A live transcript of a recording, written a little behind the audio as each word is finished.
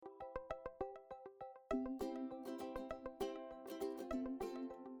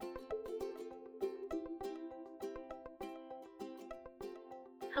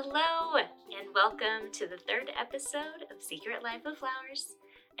Hello, and welcome to the third episode of Secret Life of Flowers.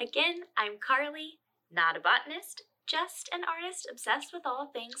 Again, I'm Carly, not a botanist, just an artist obsessed with all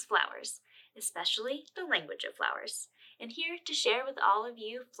things flowers, especially the language of flowers, and here to share with all of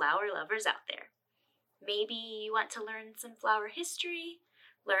you flower lovers out there. Maybe you want to learn some flower history,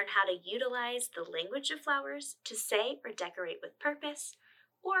 learn how to utilize the language of flowers to say or decorate with purpose,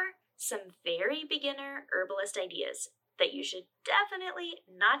 or some very beginner herbalist ideas that you should definitely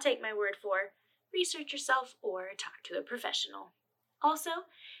not take my word for, research yourself, or talk to a professional. Also,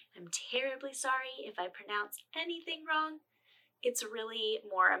 I'm terribly sorry if I pronounce anything wrong. It's really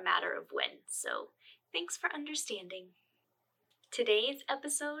more a matter of when, so thanks for understanding. Today's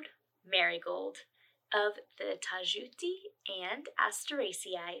episode, Marigold, of the Tajuti and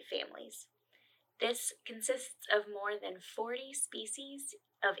Asteraceae families. This consists of more than 40 species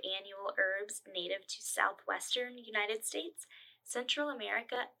of annual herbs native to southwestern United States, Central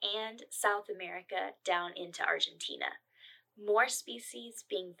America, and South America down into Argentina. More species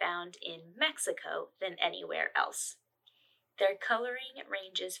being found in Mexico than anywhere else. Their coloring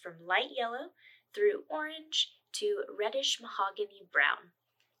ranges from light yellow through orange to reddish mahogany brown.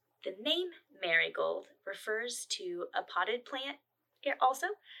 The name marigold refers to a potted plant. Also,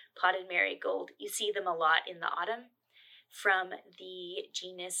 potted marigold, you see them a lot in the autumn, from the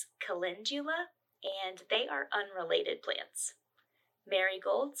genus Calendula, and they are unrelated plants.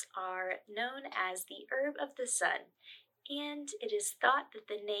 Marigolds are known as the herb of the sun, and it is thought that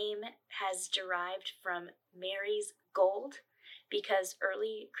the name has derived from Mary's gold because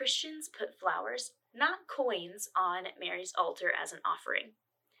early Christians put flowers, not coins, on Mary's altar as an offering.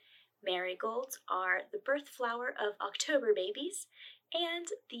 Marigolds are the birth flower of October babies and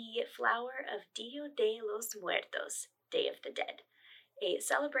the flower of Dia de los Muertos, Day of the Dead, a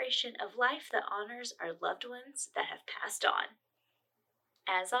celebration of life that honors our loved ones that have passed on.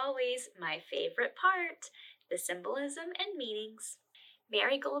 As always, my favorite part, the symbolism and meanings.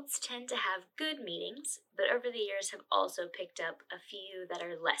 Marigolds tend to have good meanings, but over the years have also picked up a few that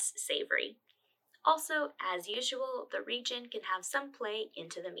are less savory. Also, as usual, the region can have some play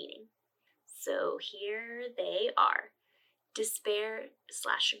into the meaning. So here they are.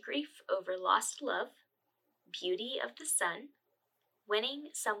 Despair/grief over lost love, beauty of the sun, winning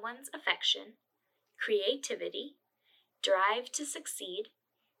someone's affection, creativity, drive to succeed,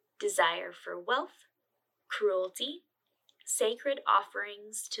 desire for wealth, cruelty, sacred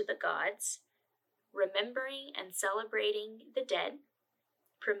offerings to the gods, remembering and celebrating the dead,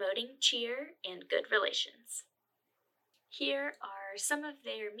 promoting cheer and good relations. Here are some of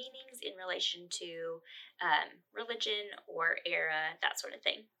their meanings in relation to religion or era, that sort of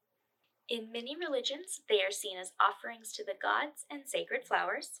thing. In many religions, they are seen as offerings to the gods and sacred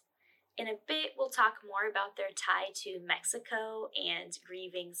flowers. In a bit, we'll talk more about their tie to Mexico and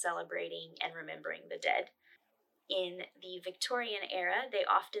grieving, celebrating, and remembering the dead. In the Victorian era, they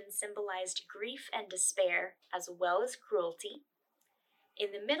often symbolized grief and despair as well as cruelty.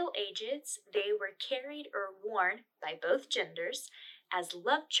 In the Middle Ages, they were carried or worn by both genders as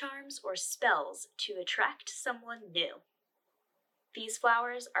love charms or spells to attract someone new. These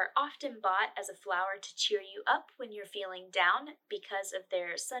flowers are often bought as a flower to cheer you up when you're feeling down because of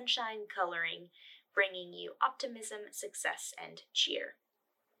their sunshine coloring, bringing you optimism, success, and cheer.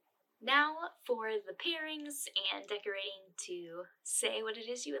 Now for the pairings and decorating to say what it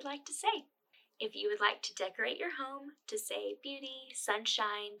is you would like to say. If you would like to decorate your home to say beauty,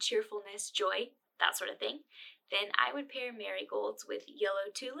 sunshine, cheerfulness, joy, that sort of thing, then I would pair marigolds with yellow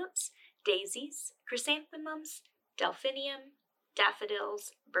tulips, daisies, chrysanthemums, delphinium,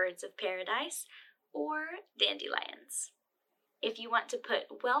 daffodils, birds of paradise, or dandelions. If you want to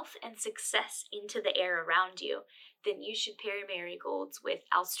put wealth and success into the air around you, then you should pair marigolds with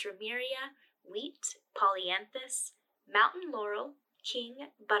alstroemeria, wheat, polyanthus, mountain laurel, king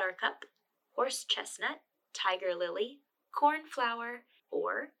buttercup, horse chestnut, tiger lily, cornflower,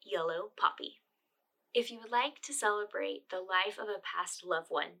 or yellow poppy. If you would like to celebrate the life of a past loved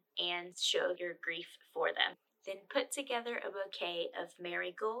one and show your grief for them, then put together a bouquet of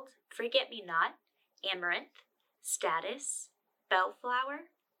marigold, forget-me-not, amaranth, statice, bellflower,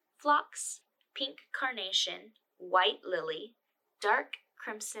 phlox, pink carnation, white lily, dark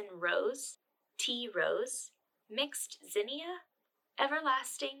crimson rose, tea rose, mixed zinnia,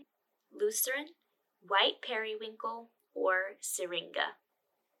 everlasting, lucerne, white periwinkle, or syringa.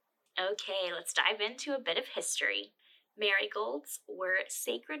 Okay, let's dive into a bit of history. Marigolds were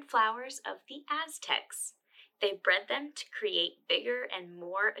sacred flowers of the Aztecs. They bred them to create bigger and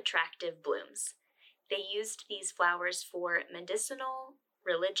more attractive blooms. They used these flowers for medicinal,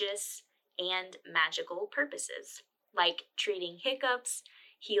 religious, and magical purposes, like treating hiccups,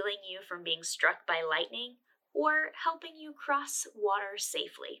 healing you from being struck by lightning, or helping you cross water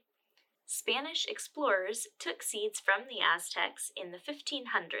safely. Spanish explorers took seeds from the Aztecs in the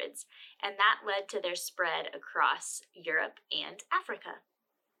 1500s, and that led to their spread across Europe and Africa.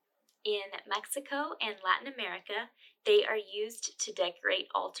 In Mexico and Latin America, they are used to decorate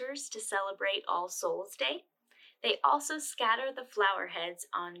altars to celebrate All Souls' Day. They also scatter the flower heads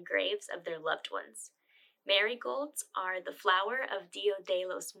on graves of their loved ones. Marigolds are the flower of Dia de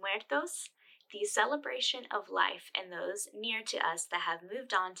los Muertos, the celebration of life and those near to us that have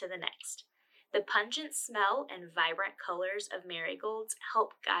moved on to the next. The pungent smell and vibrant colors of marigolds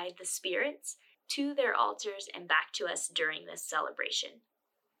help guide the spirits to their altars and back to us during this celebration.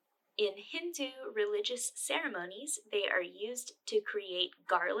 In Hindu religious ceremonies, they are used to create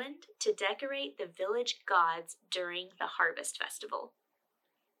garland to decorate the village gods during the harvest festival.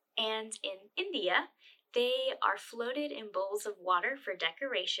 And in India, they are floated in bowls of water for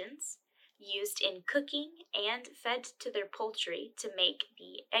decorations, used in cooking, and fed to their poultry to make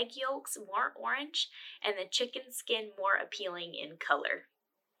the egg yolks more orange and the chicken skin more appealing in color.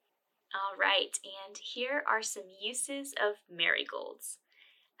 All right, and here are some uses of marigolds.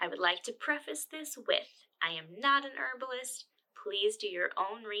 I would like to preface this with, I am not an herbalist. Please do your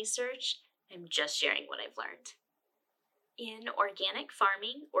own research. I'm just sharing what I've learned. In organic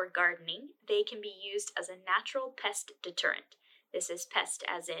farming or gardening, they can be used as a natural pest deterrent. This is pest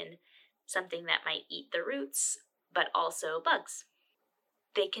as in something that might eat the roots, but also bugs.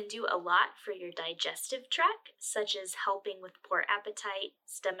 They can do a lot for your digestive tract, such as helping with poor appetite,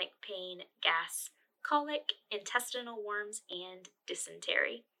 stomach pain, gas, colic, intestinal worms, and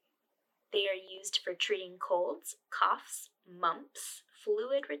dysentery. They are used for treating colds, coughs, mumps,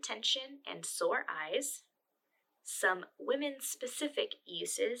 fluid retention, and sore eyes. Some women-specific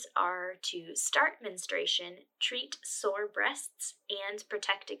uses are to start menstruation, treat sore breasts, and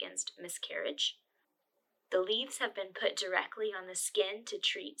protect against miscarriage. The leaves have been put directly on the skin to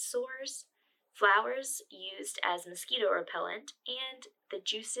treat sores, flowers used as mosquito repellent, and the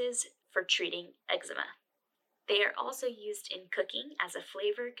juices for treating eczema. They are also used in cooking as a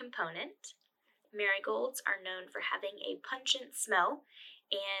flavor component. Marigolds are known for having a pungent smell,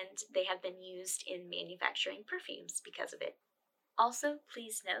 and they have been used in manufacturing perfumes because of it. Also,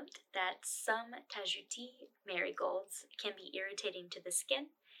 please note that some tajuti marigolds can be irritating to the skin,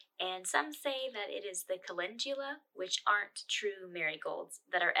 and some say that it is the calendula, which aren't true marigolds,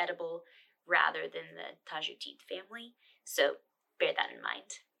 that are edible rather than the tajuti family, so bear that in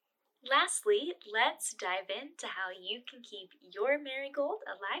mind. Lastly, let's dive into how you can keep your marigold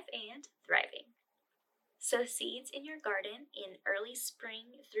alive and thriving. Sow seeds in your garden in early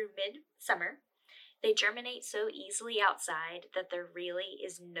spring through mid-summer. They germinate so easily outside that there really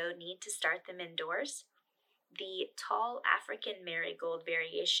is no need to start them indoors. The tall African marigold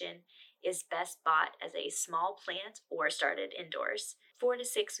variation is best bought as a small plant or started indoors, 4 to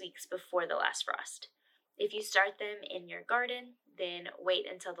 6 weeks before the last frost. If you start them in your garden, then wait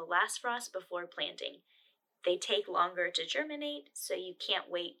until the last frost before planting. They take longer to germinate, so you can't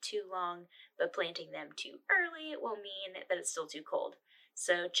wait too long, but planting them too early will mean that it's still too cold.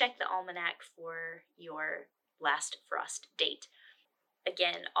 So check the almanac for your last frost date.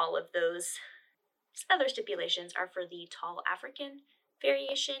 Again, all of those other stipulations are for the tall African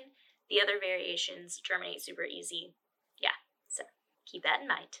variation. The other variations germinate super easy. Yeah, so keep that in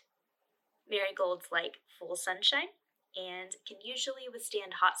mind. Marigolds like full sunshine and can usually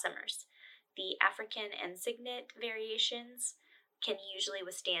withstand hot summers. The African and Signet variations can usually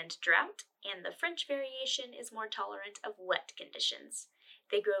withstand drought, and the French variation is more tolerant of wet conditions.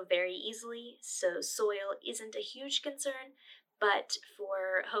 They grow very easily, so soil isn't a huge concern, but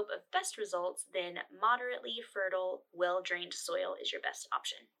for hope of best results, then moderately fertile, well-drained soil is your best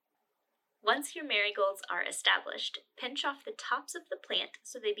option. Once your marigolds are established, pinch off the tops of the plant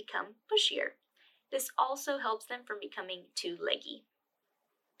so they become bushier. This also helps them from becoming too leggy.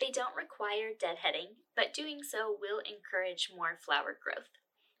 They don't require deadheading, but doing so will encourage more flower growth.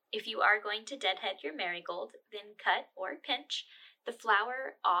 If you are going to deadhead your marigold, then cut or pinch the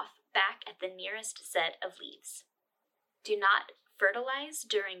flower off back at the nearest set of leaves. Do not fertilize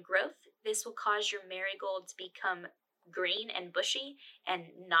during growth. This will cause your marigold to become green and bushy and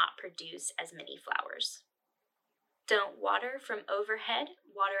not produce as many flowers. Don't water from overhead,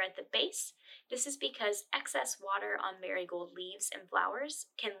 water at the base. This is because excess water on marigold leaves and flowers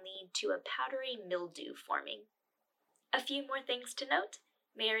can lead to a powdery mildew forming. A few more things to note.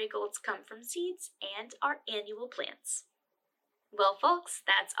 Marigolds come from seeds and are annual plants. Well, folks,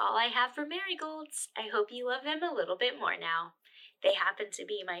 that's all I have for marigolds. I hope you love them a little bit more now. They happen to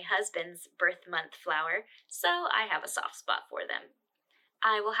be my husband's birth month flower, so I have a soft spot for them.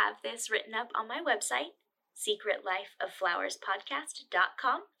 I will have this written up on my website,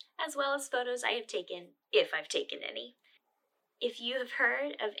 secretlifeofflowerspodcast.com, as well as photos I have taken, if I've taken any. If you have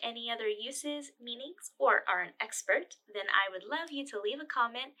heard of any other uses, meanings, or are an expert, then I would love you to leave a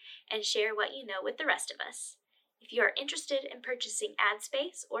comment and share what you know with the rest of us. If you are interested in purchasing ad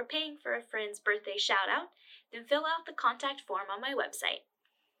space or paying for a friend's birthday shout-out, then fill out the contact form on my website.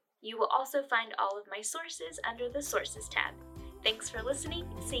 You will also find all of my sources under the Sources tab. Thanks for listening.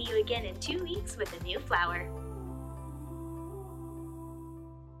 See you again in 2 weeks with a new flower.